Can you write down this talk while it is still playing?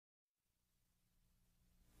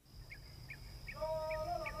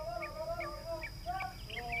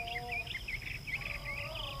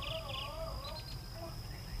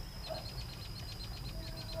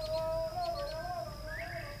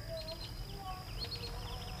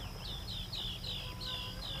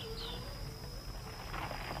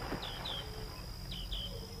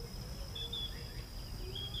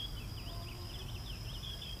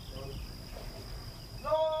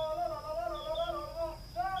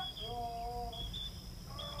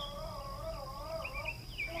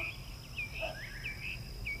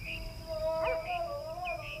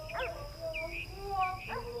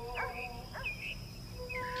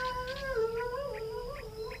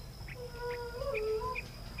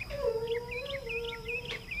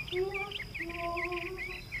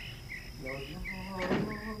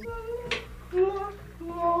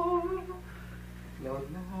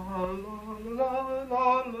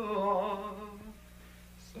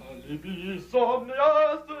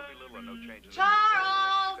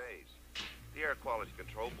Charles! The Air Quality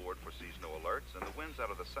Control Board foresees no alerts, and the winds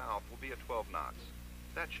out of the south will be at 12 knots.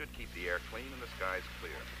 That should keep the air clean and the skies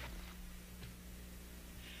clear.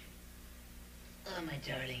 Oh, my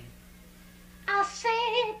darling. I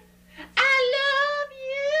said I love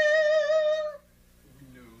you. You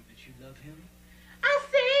know that you love him? I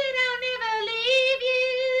said I'll never leave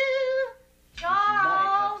you. Charles. You might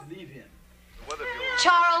have to leave him. The weather bureau...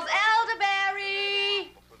 Charles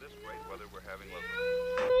Elderberry. For this great weather we're having locally.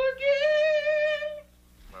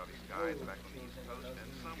 Cloudy skies back on the east coast and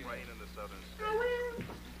some rain in the southern states.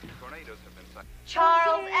 Tornadoes have been sighted.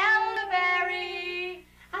 Charles Elderberry.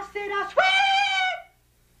 I said I swear.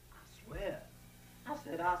 I swear. I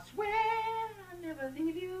said I swear I'll never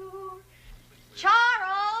leave you.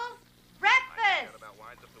 Charles, breakfast.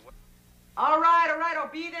 All right, I'll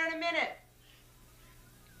be there in a minute.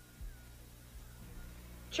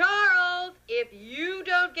 Charles, if you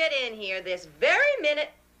don't get in here this very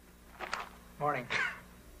minute... Morning.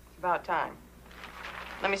 It's about time.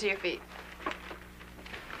 Let me see your feet.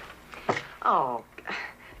 Oh,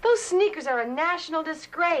 those sneakers are a national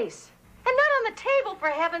disgrace. And not on the table, for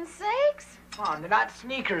heaven's sakes. Come on, they're not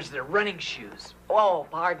sneakers, they're running shoes. Oh,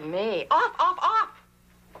 pardon me. Off, off, off.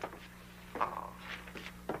 Oh.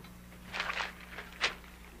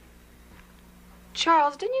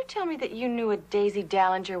 Charles, didn't you tell me that you knew a Daisy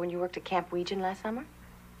Dallinger when you worked at Camp Weegan last summer?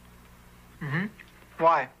 Mm-hmm.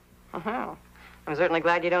 Why? Uh-huh. I'm certainly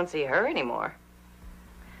glad you don't see her anymore.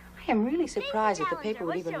 I am really surprised that the paper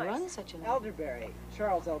would even run such an... Elderberry.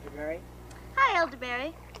 Charles Elderberry. Hi,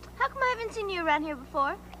 Elderberry. How come I haven't seen you around here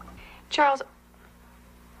before? Charles,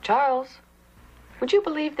 would you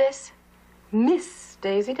believe this? Miss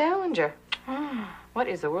Daisy Dallinger. What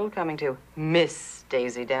is the world coming to? Miss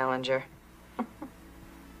Daisy Dallinger.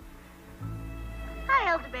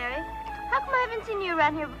 Hi, Elderberry. How come I haven't seen you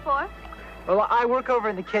around here before? Well, I work over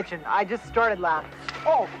in the kitchen. I just started laughing.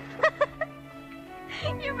 Oh!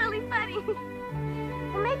 You're really funny. Well,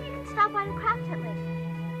 maybe you can stop by the craft hut later.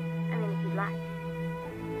 I mean, if you'd like.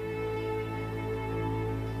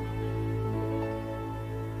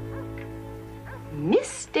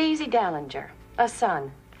 Miss Daisy Dallinger, a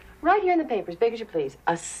son. Right here in the paper, as big as you please.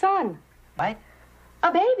 A son. What?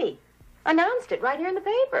 A baby. Announced it right here in the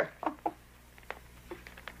paper.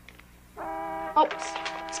 Oops,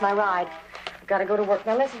 it's my ride. I've got to go to work.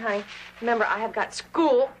 Now listen, honey. Remember, I have got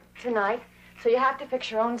school tonight, so you have to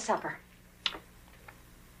fix your own supper.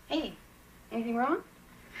 Hey, anything wrong?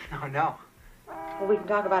 Oh, no. Well, we can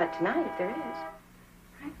talk about it tonight if there is.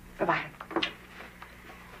 All right, bye-bye.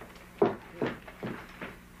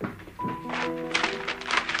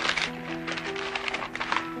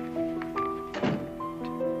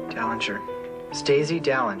 Dallinger. Miss Daisy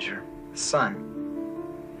Dallinger. Son.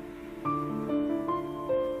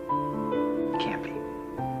 Can't be.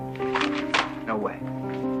 No way.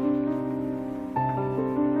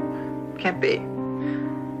 Can't be.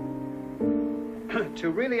 To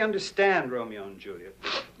really understand Romeo and Juliet,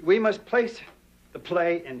 we must place the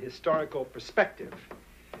play in historical perspective.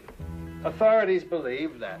 Authorities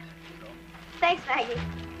believe that... Thanks, Maggie.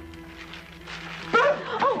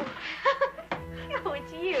 Oh! Oh,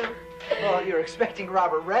 it's you. Well, you're expecting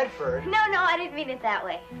Robert Redford. No, I didn't mean it that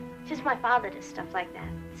way. Just my father does stuff like that.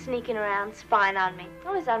 Sneaking around, spying on me.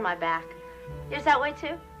 Always on my back. Yours that way,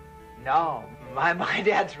 too? No, my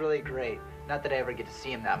dad's really great. Not that I ever get to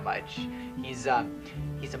see him that much. He's a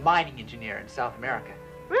mining engineer in South America.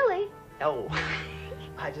 Really? No,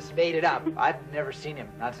 I just made it up. I've never seen him,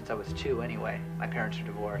 not since I was 2 anyway. My parents are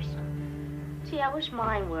divorced. Gee, I wish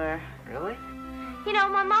mine were. Really? You know,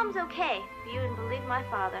 my mom's okay, but you wouldn't believe my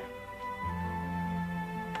father.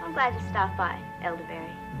 I'm glad you stopped by,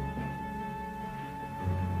 Elderberry.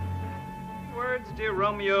 Words, dear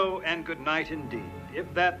Romeo, and good night indeed.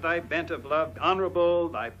 If that thy bent of love honorable,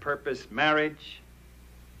 thy purpose marriage.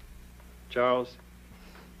 Charles?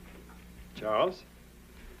 Charles?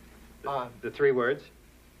 The 3 words.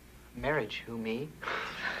 Marriage, who, me?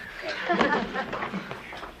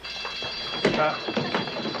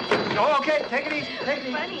 Oh, okay, take it easy, take it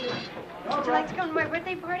easy. Funny. Would you like to come to my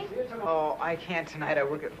birthday party? Oh, I can't tonight. I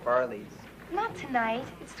work at Farley's. Not tonight.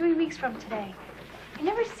 It's 3 weeks from today. You're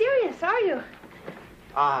never serious, are you?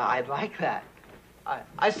 I'd like that.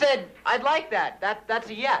 I said I'd like that. That's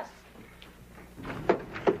a yes.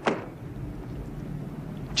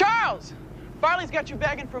 Charles! Farley's got you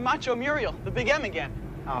bagging for Macho Muriel, the Big M again.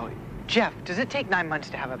 Oh, Jeff, does it take 9 months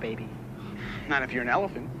to have a baby? Not if you're an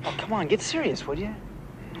elephant. Oh, come on, get serious, would you?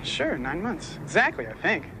 Sure, 9 months. Exactly, I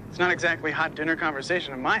think. It's not exactly hot dinner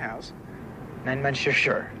conversation in my house. 9 months, you're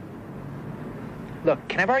sure? Look,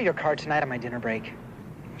 can I borrow your car tonight on my dinner break?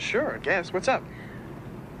 Sure, I guess. What's up?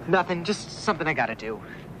 Nothing, just something I gotta do.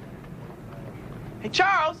 Hey,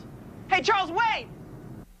 Charles! Hey, Charles, wait!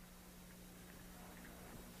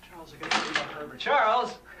 Charles, I got to see about Herbert.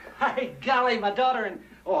 Charles! Hi, golly, my daughter and,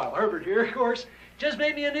 well, Herbert here, of course, just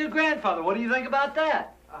made me a new grandfather. What do you think about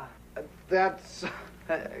that? That's...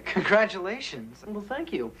 congratulations. Well,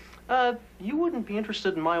 thank you. You wouldn't be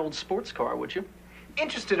interested in my old sports car, would you?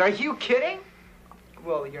 Interested? Are you kidding?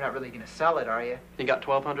 Well, you're not really gonna sell it, are you? You got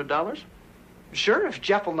 $1,200? Sure, if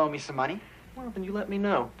Jeff will loan me some money. Well, then you let me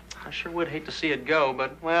know. I sure would hate to see it go,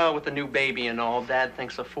 but, well, with the new baby and all, Dad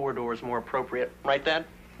thinks a 4-door is more appropriate. Right, Dad?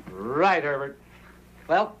 Right, Herbert.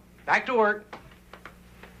 Well, back to work.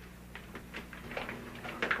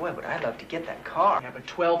 Boy, would I love to get that car. Yeah, but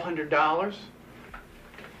 $1,200?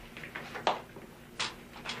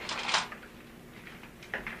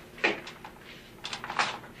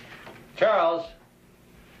 Charles.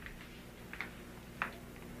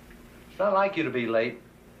 It's not like you to be late.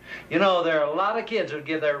 You know, there are a lot of kids who'd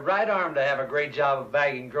give their right arm to have a great job of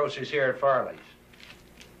bagging groceries here at Farley's.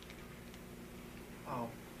 Oh,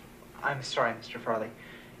 I'm sorry, Mr. Farley.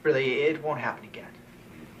 Really, it won't happen again.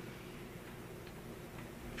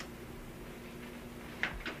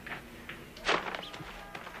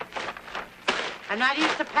 I'm not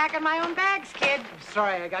used to packing my own bags, kid. I'm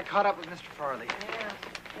sorry, I got caught up with Mr. Farley.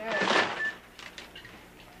 Yeah.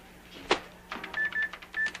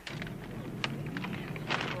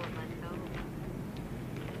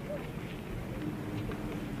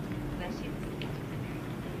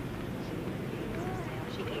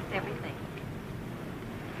 She eats everything.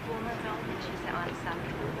 4 months old and she's on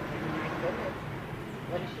something. My goodness.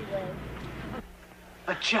 What does she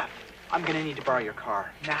weigh? Jeff, I'm gonna need to borrow your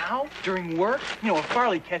car. Now? During work? You know, if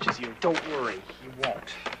Farley catches you. Don't worry, he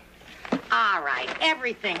won't. All right,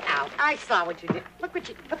 everything out. I saw what you did. Look what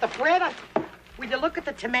you put the bread on. Will you look at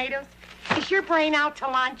the tomatoes? Is your brain out to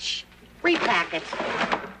lunch? Repack it.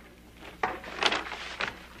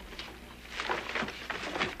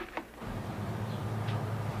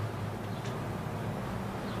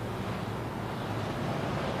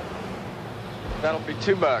 That'll be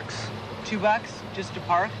 $2. $2 just to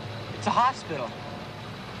park? It's a hospital.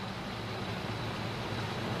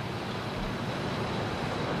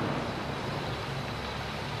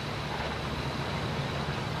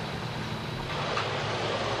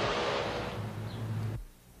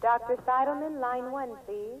 Dr. Seidelman, line 1,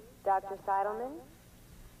 please. Dr. Seidelman.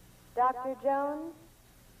 Dr. Jones.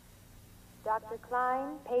 Dr.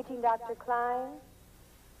 Klein, paging Dr. Klein.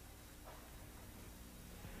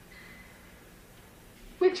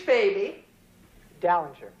 Which baby?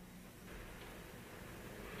 Dallinger.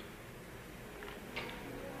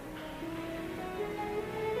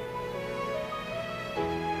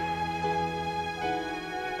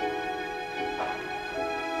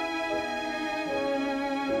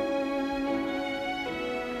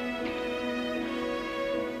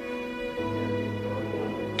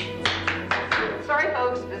 Sorry,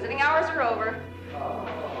 folks. Visiting hours are over.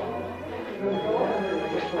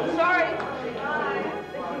 Sorry.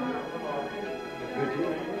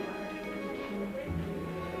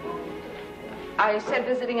 I said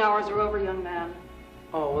visiting hours are over, young man.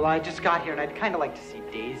 Oh, well, I just got here, and I'd kind of like to see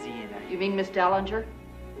Daisy and You mean Miss Dallinger?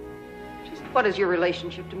 Just what is your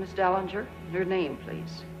relationship to Miss Dallinger? Your name,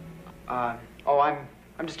 please. Oh, I'm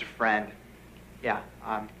just a friend. Yeah,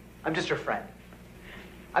 I'm just her friend.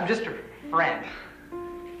 I'm just her friend.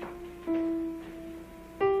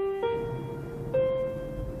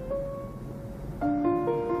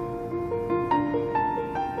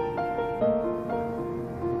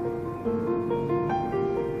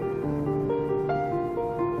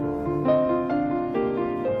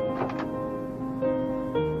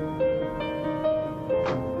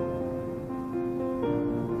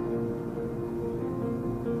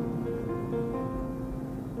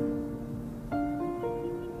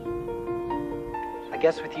 I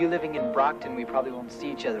guess with you living in Brockton, we probably won't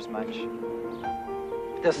see each other as much.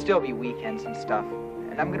 But there'll still be weekends and stuff.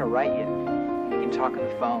 And I'm gonna write you. We can talk on the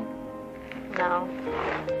phone. No.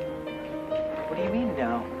 What do you mean,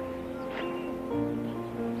 no?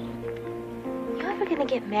 You ever gonna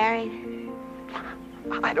get married?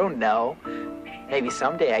 I don't know. Maybe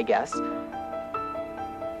someday, I guess.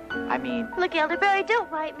 I mean... Look, Elderberry, don't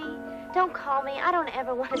write me. Don't call me. I don't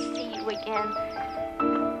ever want to see you again.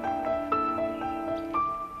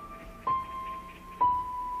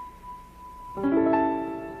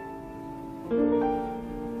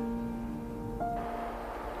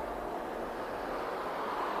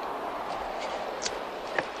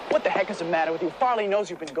 What the heck is the matter with you? Farley knows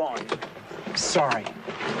you've been gone. Sorry.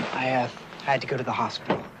 I I had to go to the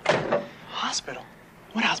hospital. Hospital?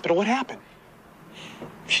 What hospital? What happened?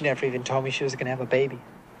 She never even told me she was gonna have a baby.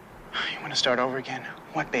 You want to start over again?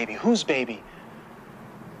 What baby? Whose baby?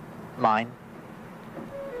 Mine.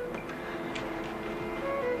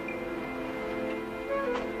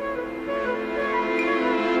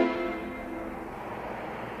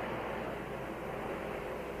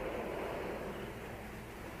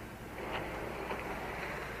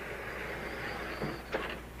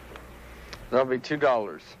 That'll be $2.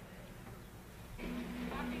 Oh,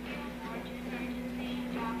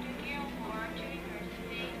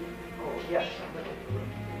 yes.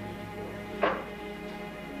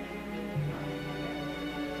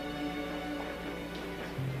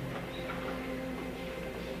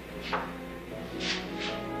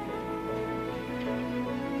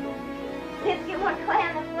 Kids get more clay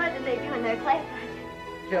on the floor than they do in their clay.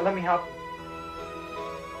 Here, let me help.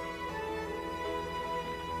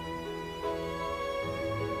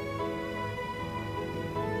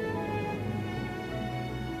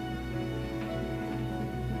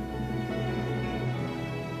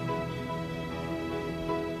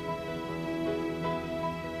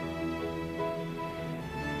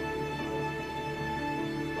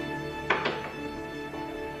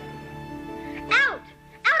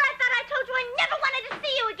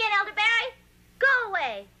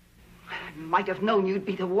 Might have known you'd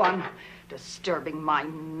be the one disturbing my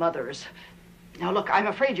mother's. Now, look, I'm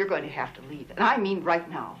afraid you're going to have to leave, and I mean right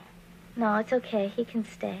now. No, it's okay. He can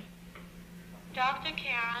stay. Dr.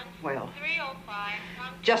 Karen. Well, 305.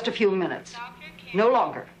 just a few minutes. Dr. Karen. No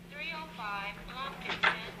longer. 305. Long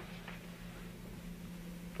distance.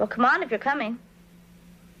 Well, come on if you're coming.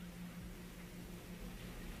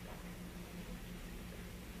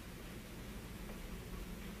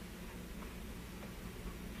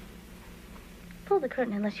 Pull the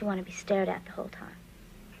curtain unless you want to be stared at the whole time.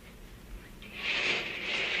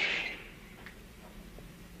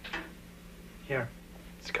 Here,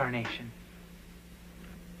 it's carnation.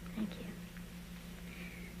 Thank you.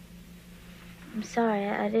 I'm sorry.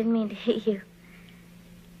 I didn't mean to hit you.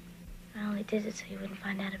 I only did it so you wouldn't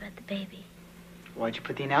find out about the baby. Why'd you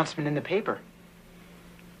put the announcement in the paper?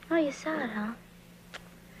 Oh, you saw it, huh?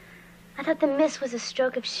 I thought the miss was a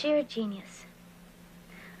stroke of sheer genius.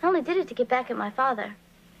 I only did it to get back at my father.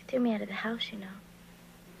 He threw me out of the house, you know.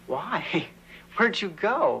 Why? Where'd you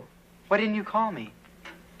go? Why didn't you call me?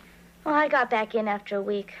 Well, I got back in after a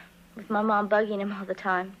week, with my mom bugging him all the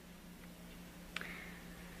time.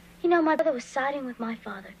 You know, my brother was siding with my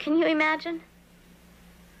father. Can you imagine?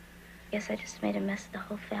 Guess I just made a mess of the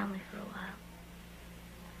whole family for a while.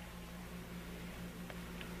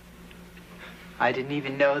 I didn't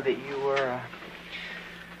even know that you were,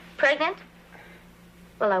 Pregnant?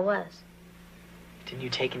 Well, I was. Didn't you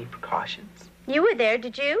take any precautions? You were there,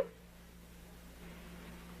 did you?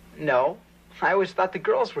 No. I always thought the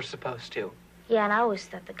girls were supposed to. Yeah, and I always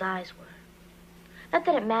thought the guys were. Not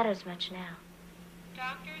that it matters much now.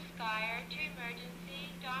 Dr. Skyer to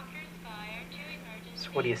emergency. Dr. Skyer to emergency.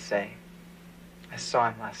 So what do you say? I saw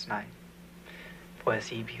him last night. Boy, is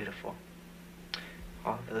he beautiful.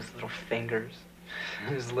 All those little fingers,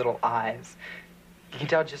 his little eyes. You can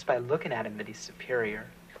tell just by looking at him that he's superior.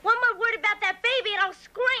 One more word about that baby and I'll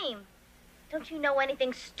scream. Don't you know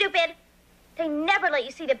anything, stupid? They never let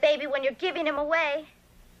you see the baby when you're giving him away.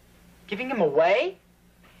 Giving him away?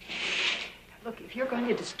 Look, if you're going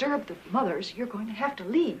to disturb the mothers, you're going to have to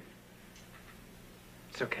leave.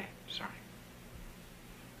 It's okay. Sorry.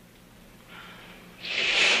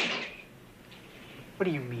 What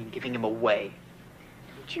do you mean, giving him away?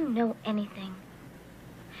 Don't you know anything?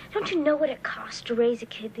 Don't you know what it costs to raise a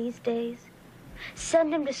kid these days?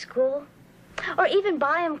 Send him to school? Or even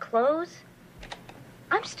buy him clothes?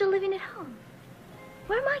 I'm still living at home.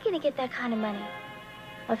 Where am I going to get that kind of money?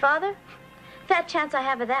 My father? Fat chance I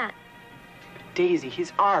have of that. But Daisy,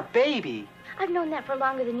 he's our baby. I've known that for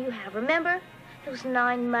longer than you have. Remember? Those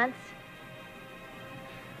 9 months.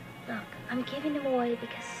 Look, I'm giving him away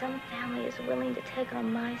because some family is willing to take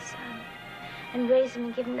on my son and raise him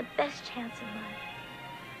and give him the best chance in life.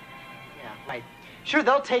 Yeah, right. Sure,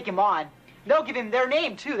 they'll take him on. They'll give him their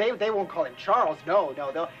name, too. They won't call him Charles. No.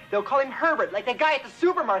 They'll call him Herbert, like the guy at the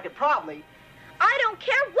supermarket, probably. I don't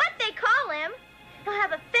care what they call him. He'll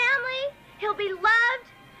have a family, he'll be loved,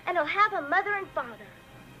 and he'll have a mother and father.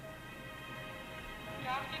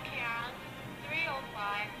 Dr. Karen.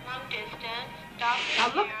 305. Long distance. Dr.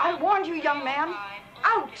 Now, look, I warned you, young man.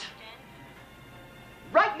 Out!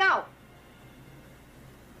 Right now!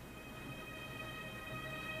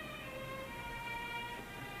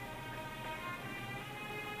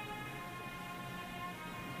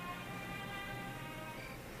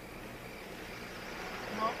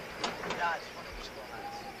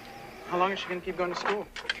 How long is she going to keep going to school?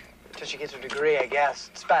 Until she gets her degree, I guess.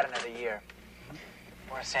 It's about another year.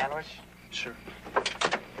 Want a sandwich? Sure.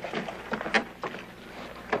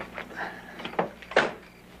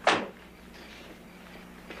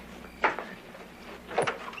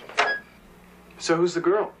 So who's the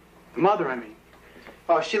girl? The mother, I mean.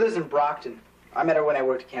 Oh, she lives in Brockton. I met her when I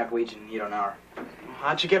worked at Camp Legion. You don't know her.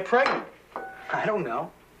 How'd you get pregnant? I don't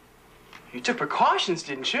know. You took precautions,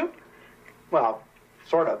 didn't you? Well,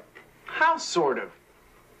 sort of. How sort of?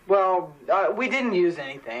 Well, we didn't use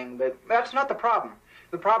anything, but that's not the problem.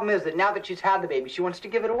 The problem is that now that she's had the baby, she wants to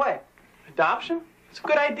give it away. Adoption? It's a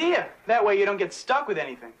good idea. That way you don't get stuck with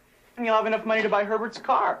anything. And you'll have enough money to buy Herbert's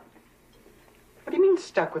car. What do you mean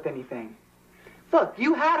stuck with anything? Look,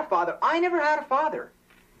 you had a father. I never had a father.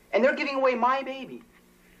 And they're giving away my baby.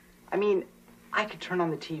 I mean, I could turn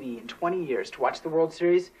on the TV in 20 years to watch the World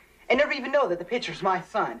Series and never even know that the pitcher's my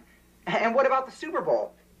son. And what about the Super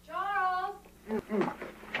Bowl? Charles!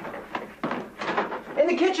 In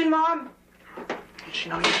the kitchen, Mom! Did she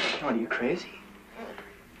know you? What, are you crazy?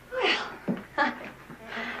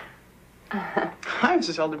 Hi,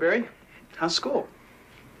 Mrs. Elderberry. How's school?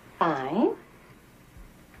 Fine.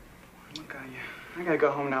 Look, I gotta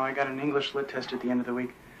go home now. I got an English lit test at the end of the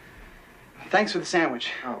week. Thanks for the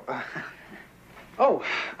sandwich. Oh,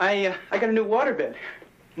 I got a new waterbed.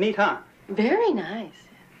 Neat, huh? Very nice.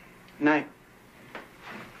 Night.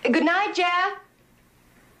 Good night, Jeff.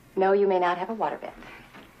 No, you may not have a waterbed.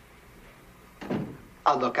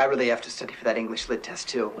 Oh, look, I really have to study for that English lit test,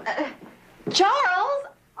 too. Charles!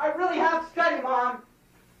 I really have to study, Mom.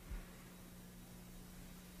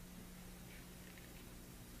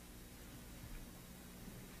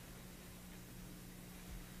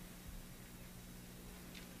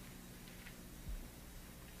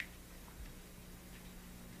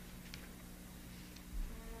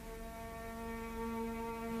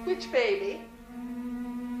 Which baby?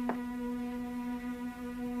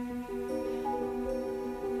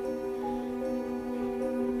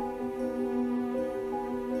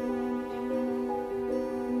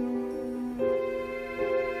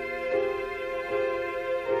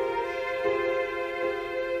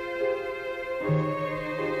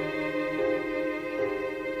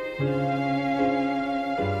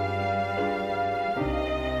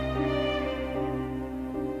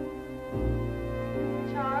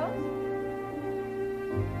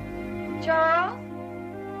 Charles?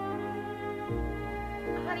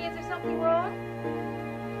 Honey, is there something wrong?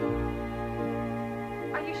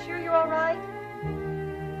 Are you sure you're all right?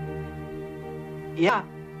 Yeah.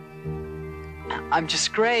 I'm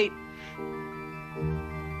just great.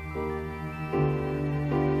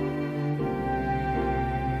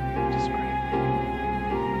 Just great.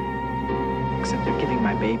 Except they're giving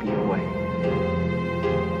my baby away.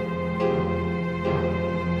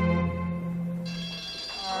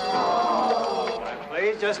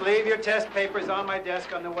 Please just leave your test papers on my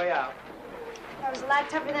desk on the way out. That was a lot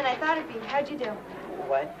tougher than I thought it'd be. How'd you do?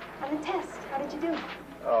 What? On the test, how did you do?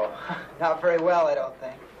 Oh, not very well, I don't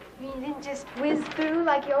think. You mean you didn't just whiz through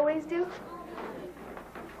like you always do?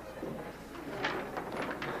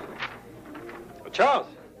 Well, Charles,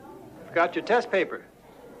 forgot your test paper.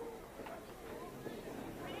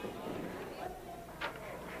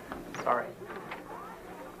 Sorry.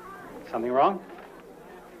 Something wrong?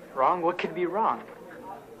 Wrong? What could be wrong?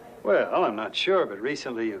 Well, I'm not sure, but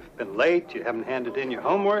recently you've been late, you haven't handed in your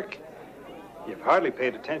homework, you've hardly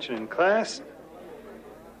paid attention in class,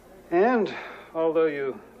 and although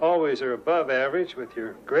you always are above average with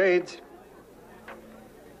your grades,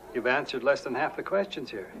 you've answered less than half the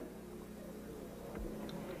questions here.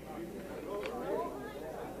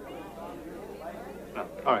 Oh,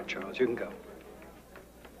 all right, Charles, you can go.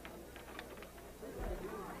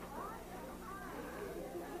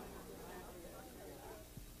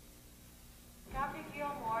 Dr.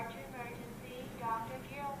 Gilmore to emergency. Dr.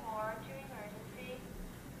 Gilmore to emergency.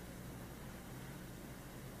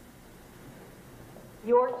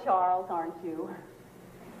 You're Charles, aren't you?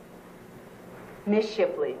 Miss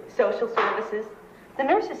Shipley, Social Services. The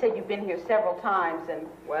nurses said you've been here several times, and,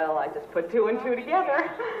 well, I just put two and two together.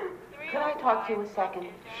 Could I talk to you a second?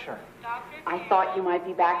 Sure. I thought you might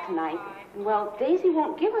be back tonight. Well, Daisy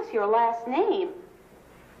won't give us your last name.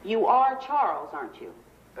 You are Charles, aren't you?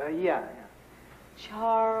 Yeah.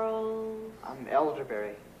 Charles? I'm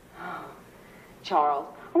Elderberry. Charles,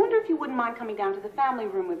 I wonder if you wouldn't mind coming down to the family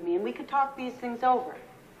room with me and we could talk these things over.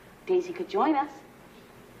 Daisy could join us.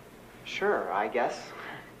 Sure, I guess.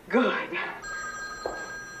 Good.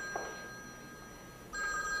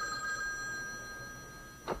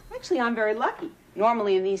 Actually, I'm very lucky.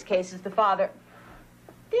 Normally, in these cases, the father...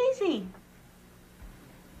 Daisy.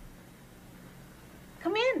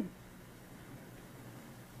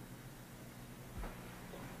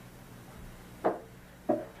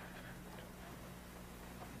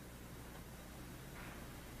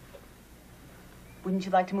 Wouldn't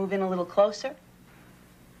you like to move in a little closer?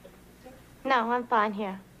 No, I'm fine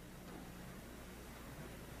here.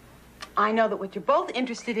 I know that what you're both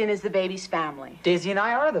interested in is the baby's family. Daisy and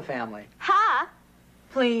I are the family. Ha!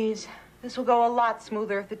 Please, this will go a lot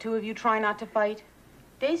smoother if the two of you try not to fight.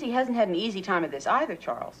 Daisy hasn't had an easy time of this either,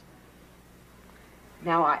 Charles.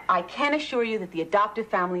 Now, I can assure you that the adoptive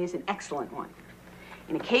family is an excellent one.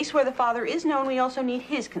 In a case where the father is known, we also need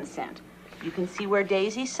his consent. You can see where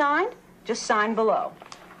Daisy signed. Just sign below.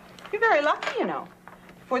 You're very lucky, you know.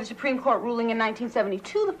 Before the Supreme Court ruling in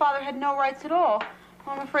 1972, the father had no rights at all.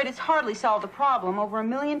 Well, I'm afraid it's hardly solved the problem. Over 1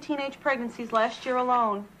 million teenage pregnancies last year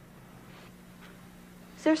alone.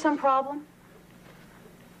 Is there some problem?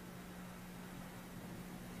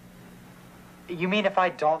 You mean if I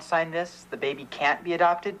don't sign this, the baby can't be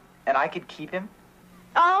adopted, and I could keep him?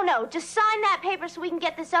 Oh, no. Just sign that paper so we can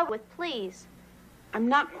get this over with, please. I'm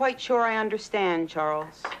not quite sure I understand,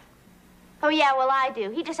 Charles. Oh, yeah, well, I do.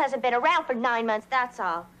 He just hasn't been around for 9 months, that's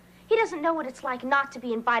all. He doesn't know what it's like not to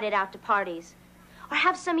be invited out to parties. Or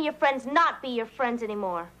have some of your friends not be your friends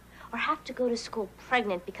anymore. Or have to go to school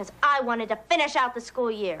pregnant because I wanted to finish out the school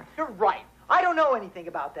year. You're right. I don't know anything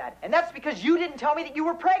about that. And that's because you didn't tell me that you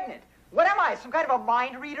were pregnant. What am I, some kind of a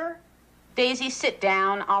mind reader? Daisy, sit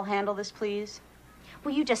down. I'll handle this, please.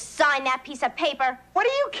 Will you just sign that piece of paper? What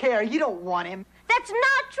do you care? You don't want him. That's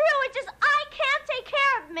not true. It's just I can't take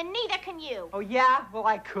care of him, and neither can you. Oh, yeah? Well,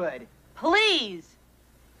 I could. Please.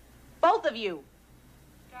 Both of you.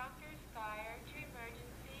 Dr. Skyer to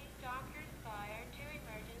emergency. Dr. Skyer to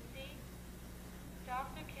emergency.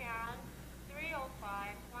 Dr. Karen, 305,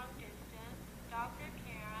 long distance. Dr.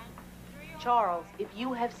 Karen, 305. Charles, if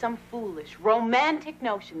you have some foolish, romantic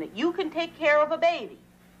notion that you can take care of a baby.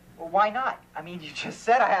 Well, why not? I mean, you just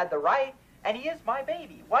said I had the right. And he is my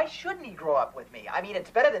baby. Why shouldn't he grow up with me? I mean, it's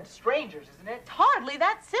better than strangers, isn't it? It's hardly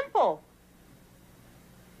that simple.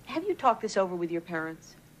 Have you talked this over with your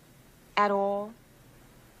parents? At all?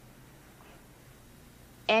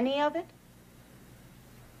 Any of it?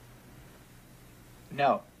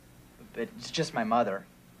 No. But it's just my mother.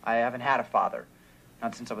 I haven't had a father.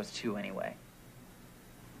 Not since I was 2, anyway.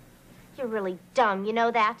 You're really dumb, you know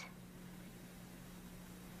that?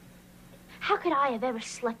 How could I have ever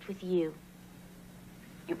slept with you?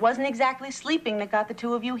 It wasn't exactly sleeping that got the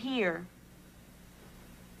two of you here.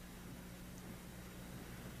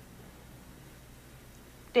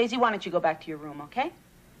 Daisy, why don't you go back to your room, okay?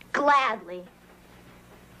 Gladly.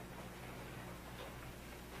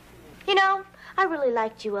 You know, I really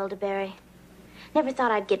liked you, Elderberry. Never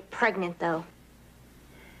thought I'd get pregnant, though.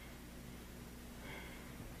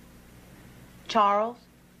 Charles,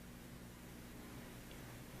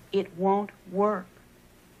 it won't work.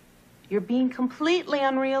 You're being completely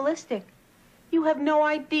unrealistic. You have no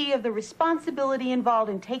idea of the responsibility involved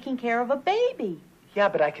in taking care of a baby. Yeah,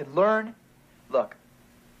 but I could learn. Look,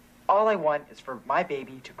 all I want is for my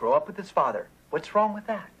baby to grow up with his father. What's wrong with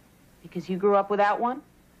that? Because you grew up without one?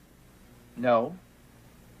 No.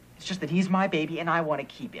 It's just that he's my baby and I want to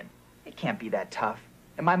keep him. It can't be that tough.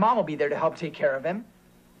 And my mom will be there to help take care of him.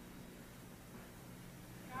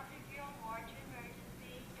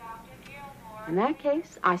 In that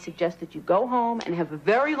case, I suggest that you go home and have a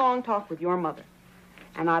very long talk with your mother.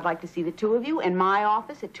 And I'd like to see the two of you in my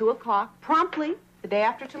office at 2 o'clock, promptly, the day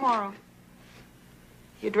after tomorrow.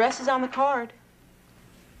 The address is on the card.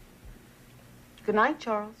 Good night,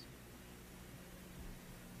 Charles.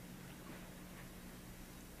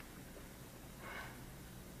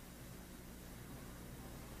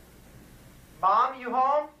 Mom, you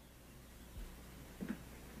home?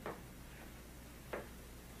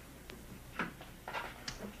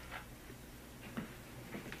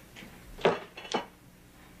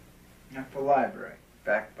 At the library,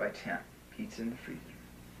 back by 10. Pizza in the freezer.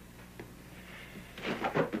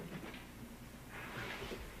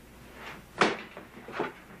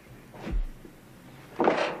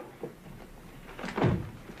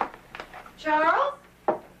 Charles?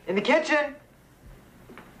 In the kitchen.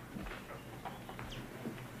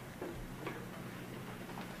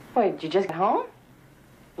 Wait, did you just get home?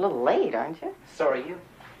 A little late, aren't you? So are you.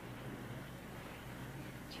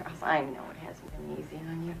 Charles, I know it hasn't been easy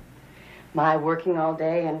on you. My working all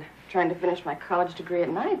day and trying to finish my college degree at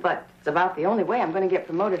night, but it's about the only way I'm going to get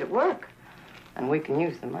promoted at work. And we can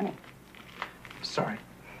use the money. Sorry.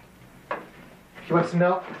 You want some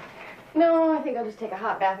milk? No, I think I'll just take a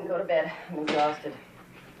hot bath and go to bed. I'm exhausted.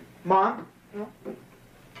 Mom?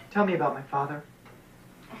 Tell me about my father.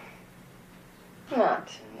 Not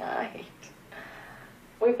tonight.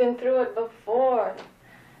 We've been through it before.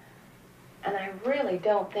 And I really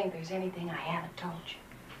don't think there's anything I haven't told you.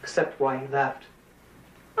 Except why he left.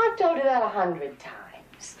 I've told you that 100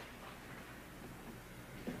 times.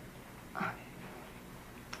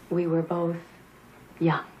 We were both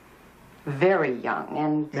young. Very young,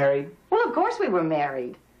 and... Married? Well, of course we were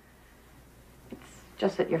married. It's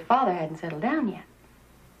just that your father hadn't settled down yet.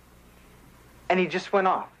 And he just went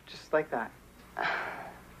off, just like that?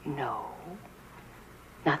 No.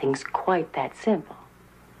 Nothing's quite that simple.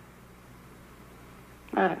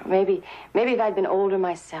 I don't know, maybe if I'd been older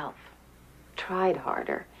myself, tried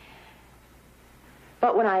harder.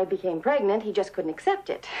 But when I became pregnant, he just couldn't accept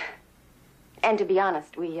it. And to be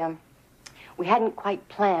honest, we hadn't quite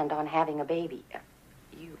planned on having a baby.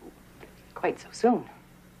 Quite so soon.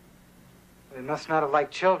 They must not have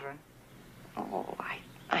liked children. Oh,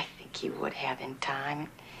 I think he would have in time.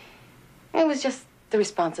 It was just the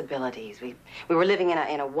responsibilities. We were living in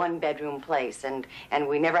a one-bedroom place, and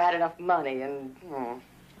we never had enough money, and...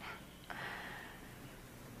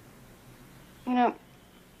 You know,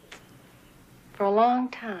 for a long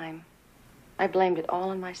time, I blamed it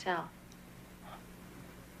all on myself.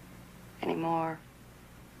 Anymore,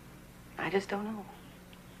 I just don't know.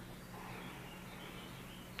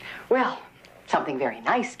 Well, something very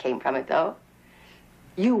nice came from it, though.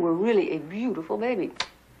 You were really a beautiful baby.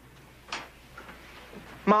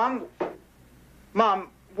 Mom,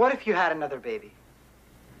 what if you had another baby?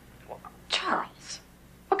 Charles,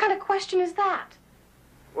 what kind of question is that?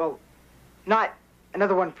 Well, not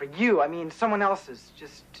another one for you. I mean, someone else's,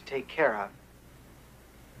 just to take care of.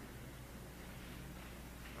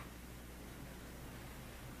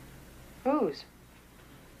 Whose?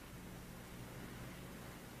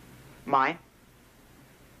 Mine.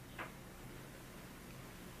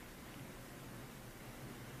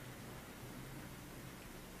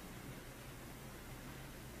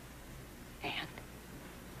 And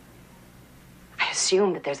I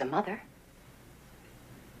assume that there's a mother.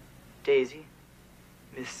 Daisy.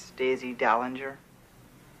 Miss Daisy Dallinger.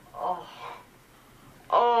 Oh,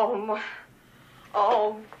 Charles!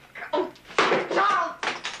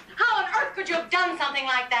 How on earth could you have done something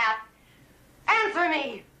like that? Answer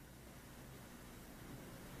me!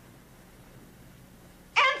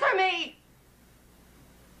 Answer me!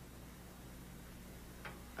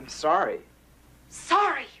 I'm sorry.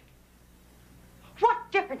 Sorry? What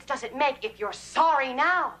difference does it make if you're sorry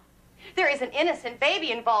now? There is an innocent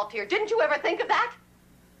baby involved here. Didn't you ever think of that?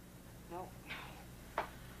 No.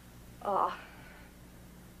 All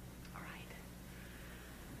right.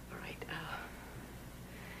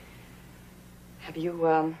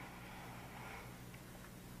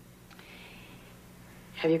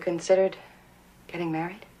 Have you considered getting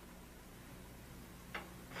married?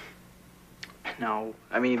 No,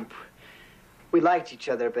 I mean, we liked each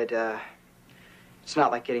other, but it's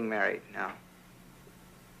not like getting married, no.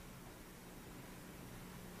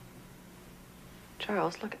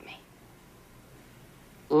 Charles, look at me.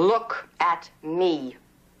 Look at me.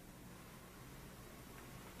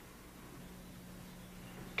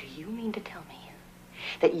 Do you mean to tell me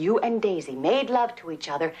that you and Daisy made love to each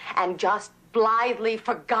other and just blithely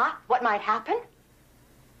forgot what might happen?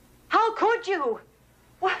 How could you?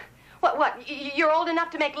 What? You're old enough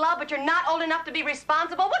to make love, but you're not old enough to be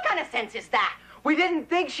responsible? What kind of sense is that? We didn't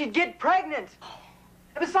think she'd get pregnant.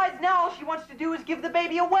 And besides, now all she wants to do is give the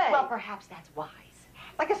baby away. Well, perhaps that's wise.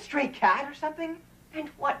 Like a stray cat or something? And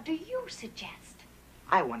what do you suggest?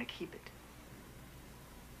 I want to keep it.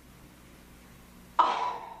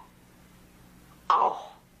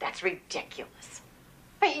 Oh, that's ridiculous.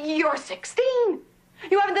 You're 16.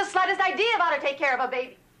 You haven't the slightest idea of how to take care of a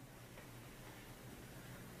baby.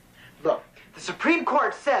 Look, the Supreme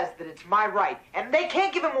Court says that it's my right, and they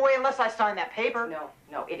can't give him away unless I sign that paper.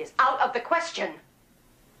 No, it is out of the question.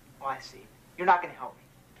 Oh, I see. You're not going to help me.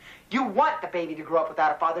 You want the baby to grow up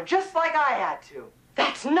without a father, just like I had to.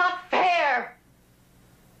 That's not fair.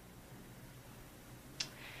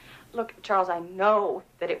 Look, Charles, I know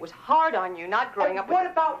that it was hard on you not growing up with... What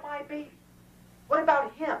about my baby? What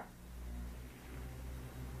about him?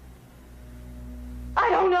 I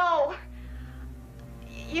don't know.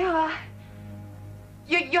 You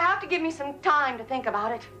have to give me some time to think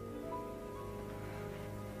about it.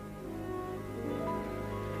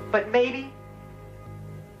 But maybe...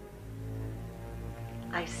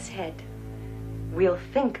 I said, we'll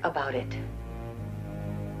think about it.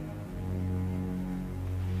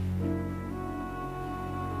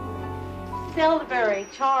 Mrs. Elderberry,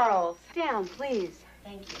 Charles. Sit down, please.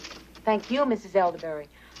 Thank you. Thank you, Mrs. Elderberry.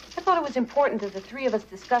 I thought it was important that the three of us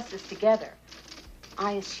discuss this together.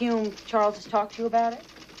 I assume Charles has talked to you about it?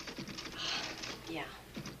 Yeah.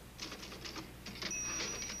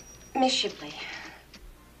 Miss Shipley,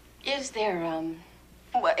 is there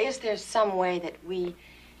some way that we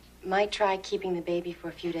might try keeping the baby for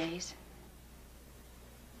a few days.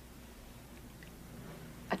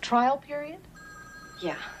 A trial period?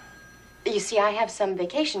 Yeah. You see, I have some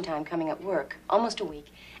vacation time coming at work, almost a week,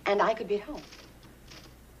 and I could be at home.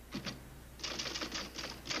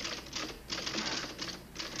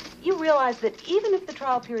 You realize that even if the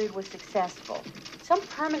trial period was successful, some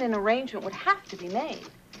permanent arrangement would have to be made.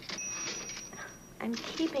 And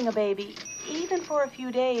keeping a baby, even for a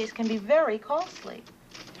few days, can be very costly.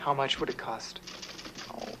 How much would it cost?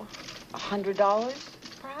 Oh, $100,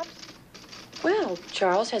 perhaps? Well,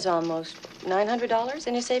 Charles has almost $900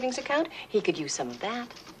 in his savings account. He could use some of that.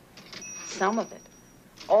 Some of it.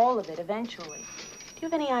 All of it, eventually. Do you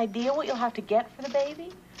have any idea what you'll have to get for the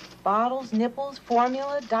baby? Bottles, nipples,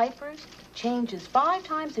 formula, diapers, changes 5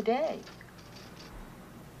 times a day.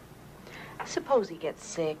 Suppose he gets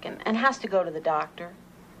sick and has to go to the doctor.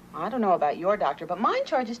 I don't know about your doctor, but mine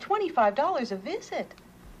charges $25 a visit.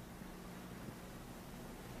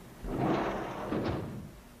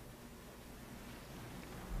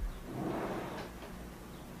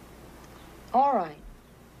 All right.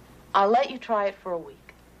 I'll let you try it for a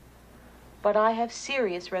week. But I have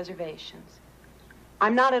serious reservations.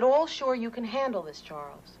 I'm not at all sure you can handle this,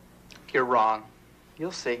 Charles. You're wrong.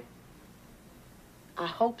 You'll see. I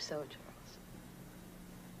hope so, Charles.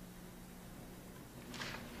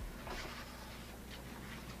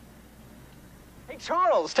 Hey,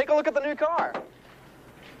 Charles, take a look at the new car.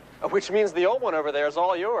 Which means the old one over there is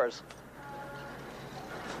all yours.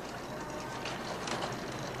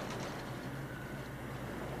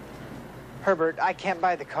 Herbert, I can't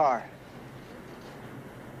buy the car.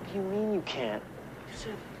 What do you mean you can't?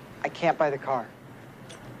 I can't buy the car.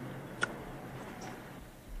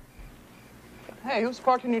 Hey, who's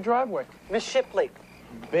parked in your driveway? Miss Shipley.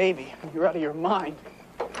 Baby, you're out of your mind.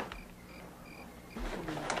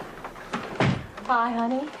 Hi,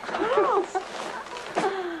 honey. Charles.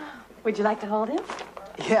 Would you like to hold him?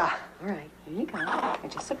 Yeah. All right, here you go. Now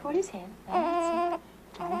just support his head. That's it.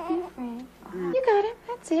 Don't be afraid. You got him.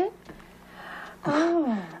 That's it.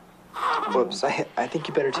 Oh. Whoops, I think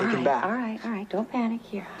you better take him back. All right. Don't panic.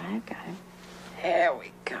 Here, I've got him. There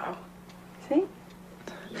we go. See?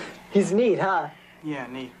 He's neat, huh? Yeah,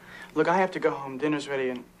 neat. Look, I have to go home. Dinner's ready,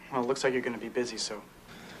 and, well, it looks like you're going to be busy, so.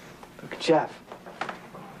 Look, Jeff.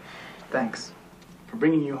 Thanks. For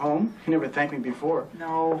bringing you home? You never thanked me before.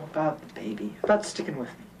 No, about the baby. About sticking with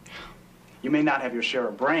me. You may not have your share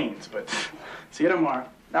of brains, but see you tomorrow.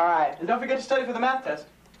 All right. And don't forget to study for the math test.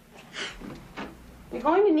 You're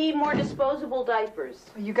going to need more disposable diapers.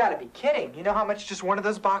 You gotta be kidding. You know how much just one of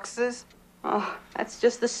those boxes is? Oh, that's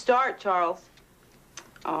just the start, Charles.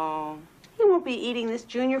 Oh, he won't be eating this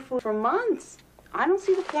junior food for months. I don't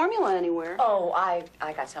see the formula anywhere. Oh, I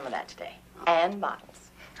got some of that today. And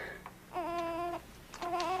bottles.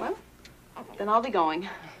 Well, then I'll be going.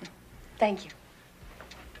 Thank you.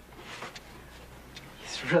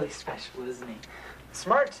 He's really special, isn't he?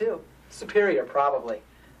 Smart, too. Superior, probably.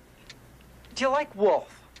 Do you like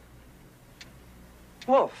Wolf?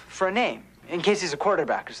 Wolf, for a name, in case he's a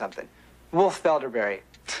quarterback or something. Wolf Felderberry.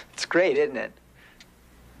 It's great, isn't it?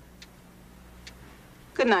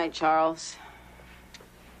 Good night, Charles.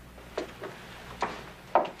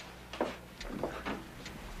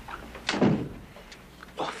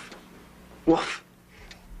 Wolf. Wolf.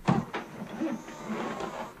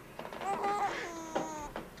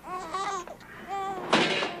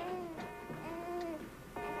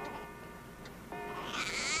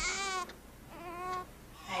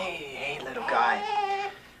 Hey, little guy.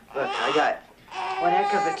 Look, I got one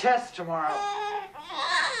heck of a test tomorrow.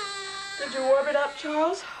 Did you warm it up,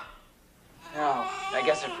 Charles? No, I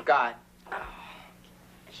guess I forgot.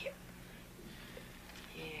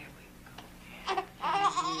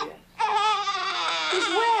 He's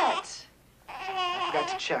wet. I forgot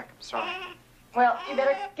to check. I'm sorry. Well, you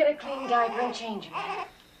better get a clean diaper and change him.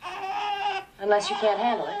 Unless you can't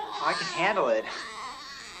handle it. I can handle it.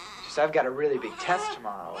 Just I've got a really big test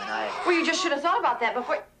tomorrow, and Well, you just should have thought about that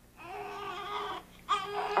before.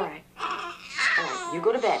 All right. You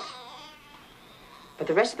go to bed. But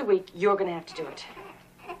the rest of the week, you're going to have to do it.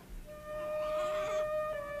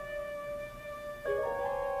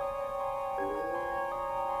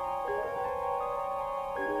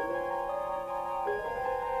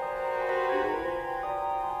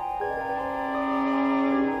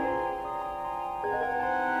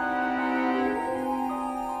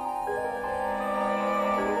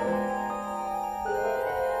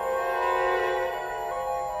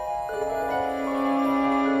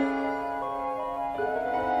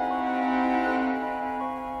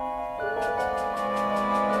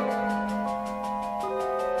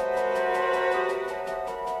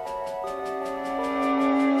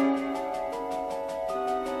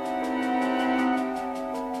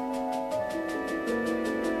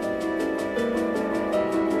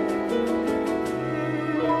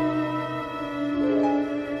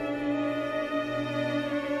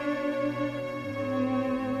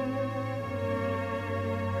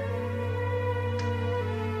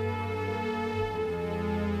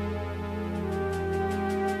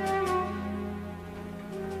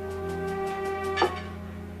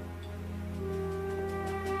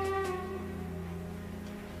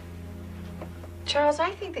 Charles,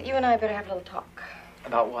 I think that you and I better have a little talk.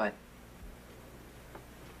 About what?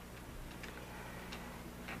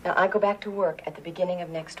 Now, I go back to work at the beginning of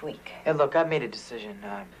next week. Hey, look, I've made a decision.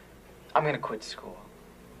 I'm gonna quit school.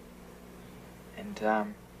 And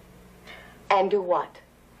do what?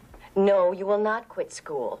 No, you will not quit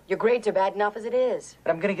school. Your grades are bad enough as it is.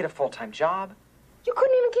 But I'm gonna get a full-time job. You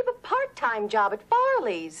couldn't even keep a part-time job at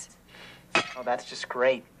Farley's. Oh, that's just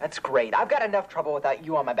great. That's great. I've got enough trouble without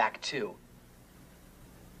you on my back, too.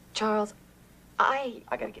 Charles, I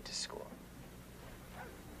gotta get to school.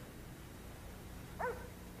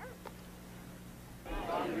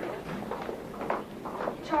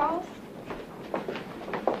 Charles?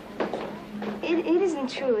 It isn't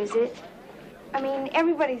true, is it? I mean,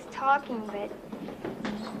 everybody's talking, but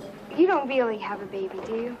you don't really have a baby,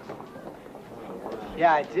 do you?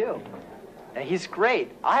 Yeah, I do. And he's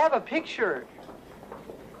great. I have a picture.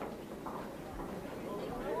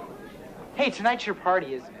 Hey, tonight's your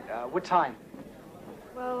party, isn't it? What time?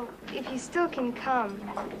 Well, if you still can come,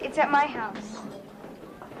 it's at my house.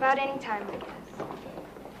 About any time, I guess.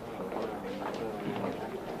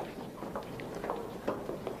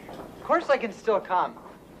 Of course I can still come.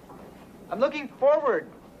 I'm looking forward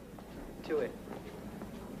to it.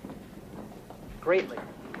 Greatly.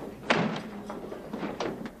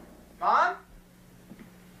 Mom?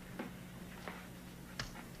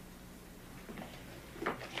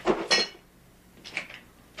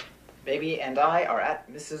 Baby and I are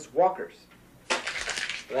at Mrs. Walker's. Well,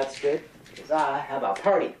 that's good, because I have a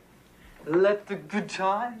party. Let the good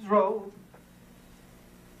times roll.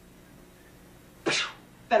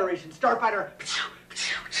 Federation Starfighter.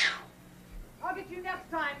 I'll get you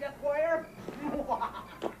next time, Death Warrior.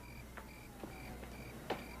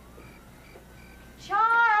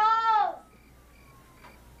 Charles!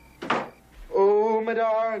 Oh, my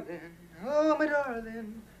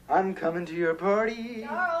darling, I'm coming to your party.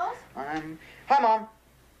 Charles? Hi, Mom.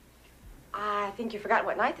 I think you forgot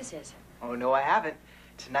what night this is. Oh, no, I haven't.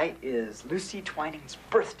 Tonight is Lucy Twining's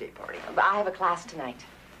birthday party. But I have a class tonight.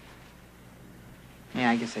 Yeah,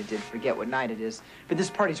 I guess I did forget what night it is. But this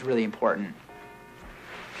party's really important.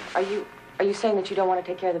 Are you saying that you don't want to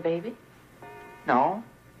take care of the baby? No.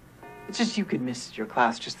 It's just you could miss your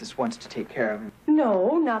class just this once to take care of him.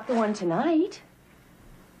 No, not the one tonight.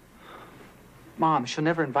 Mom, she'll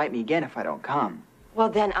never invite me again if I don't come. Well,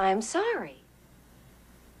 then I'm sorry.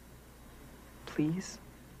 Please?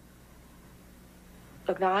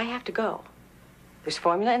 Look, now I have to go. There's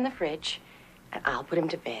formula in the fridge, and I'll put him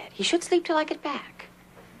to bed. He should sleep till I get back.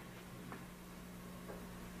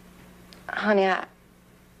 Honey,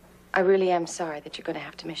 I really am sorry that you're going to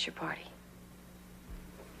have to miss your party.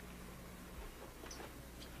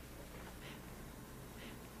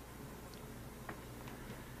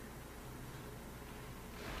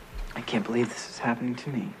 I can't believe this is happening to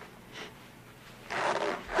me.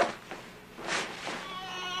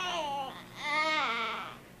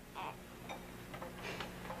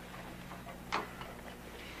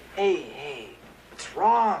 Hey, what's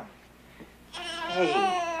wrong? Hey,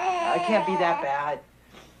 I can't be that bad.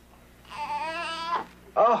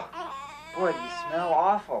 Oh, boy, you smell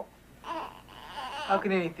awful. How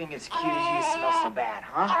can anything as cute as you smell so bad,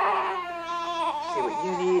 huh? See, what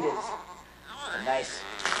you need is a nice,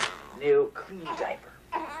 new, clean diaper.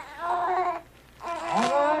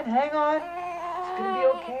 Hang on. It's gonna be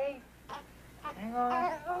okay. Hang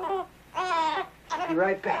on. I'll be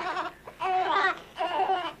right back.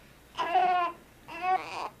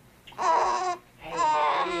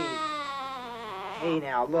 Hey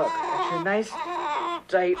now, look. That's your nice,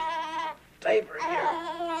 diaper here.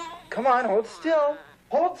 Come on, hold still.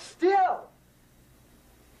 Hold still!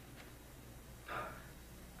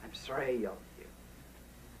 I'm sorry I yelled at you.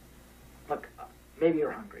 Look, maybe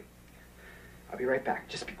you're hungry. I'll be right back.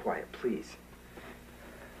 Just be quiet, please.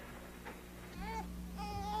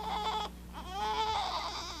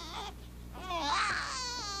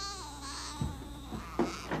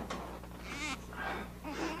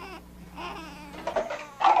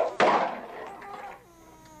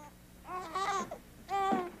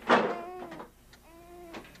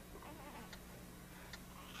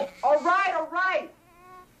 All right.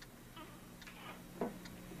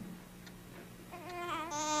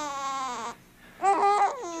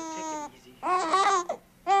 Just take it easy.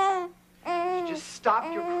 You just stop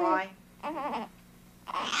your crying.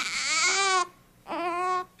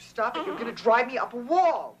 Stop it. You're going to drive me up a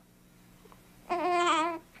wall.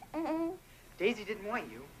 Daisy didn't want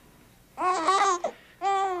you.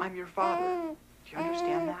 I'm your father. Do you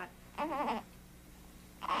understand that?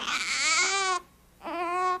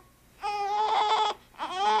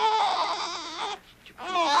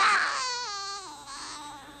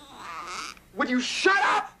 you shut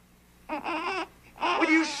up? Will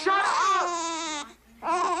you shut up?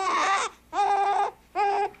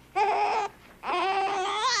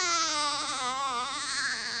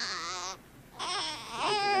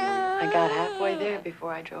 I got halfway there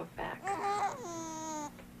before I drove back.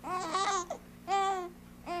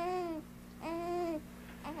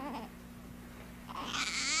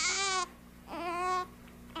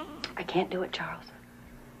 I can't do it, Charles.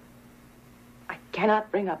 I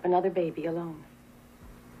cannot bring up another baby alone.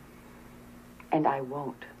 And I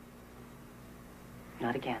won't.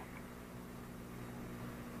 Not again.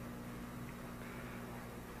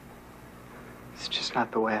 It's just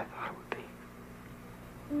not the way I thought it would be.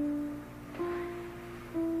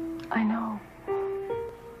 I know.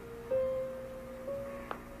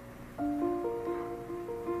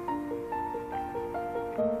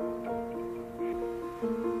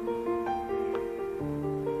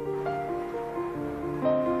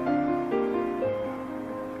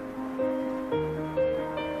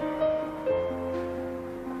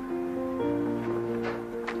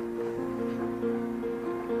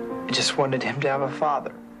 I just wanted him to have a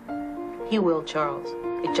father. He will, Charles.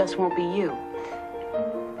 It just won't be you.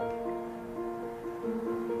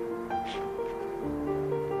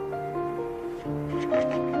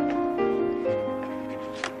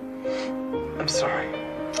 I'm sorry.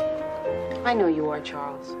 I know you are,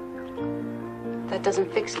 Charles. That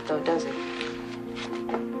doesn't fix it, though, does it?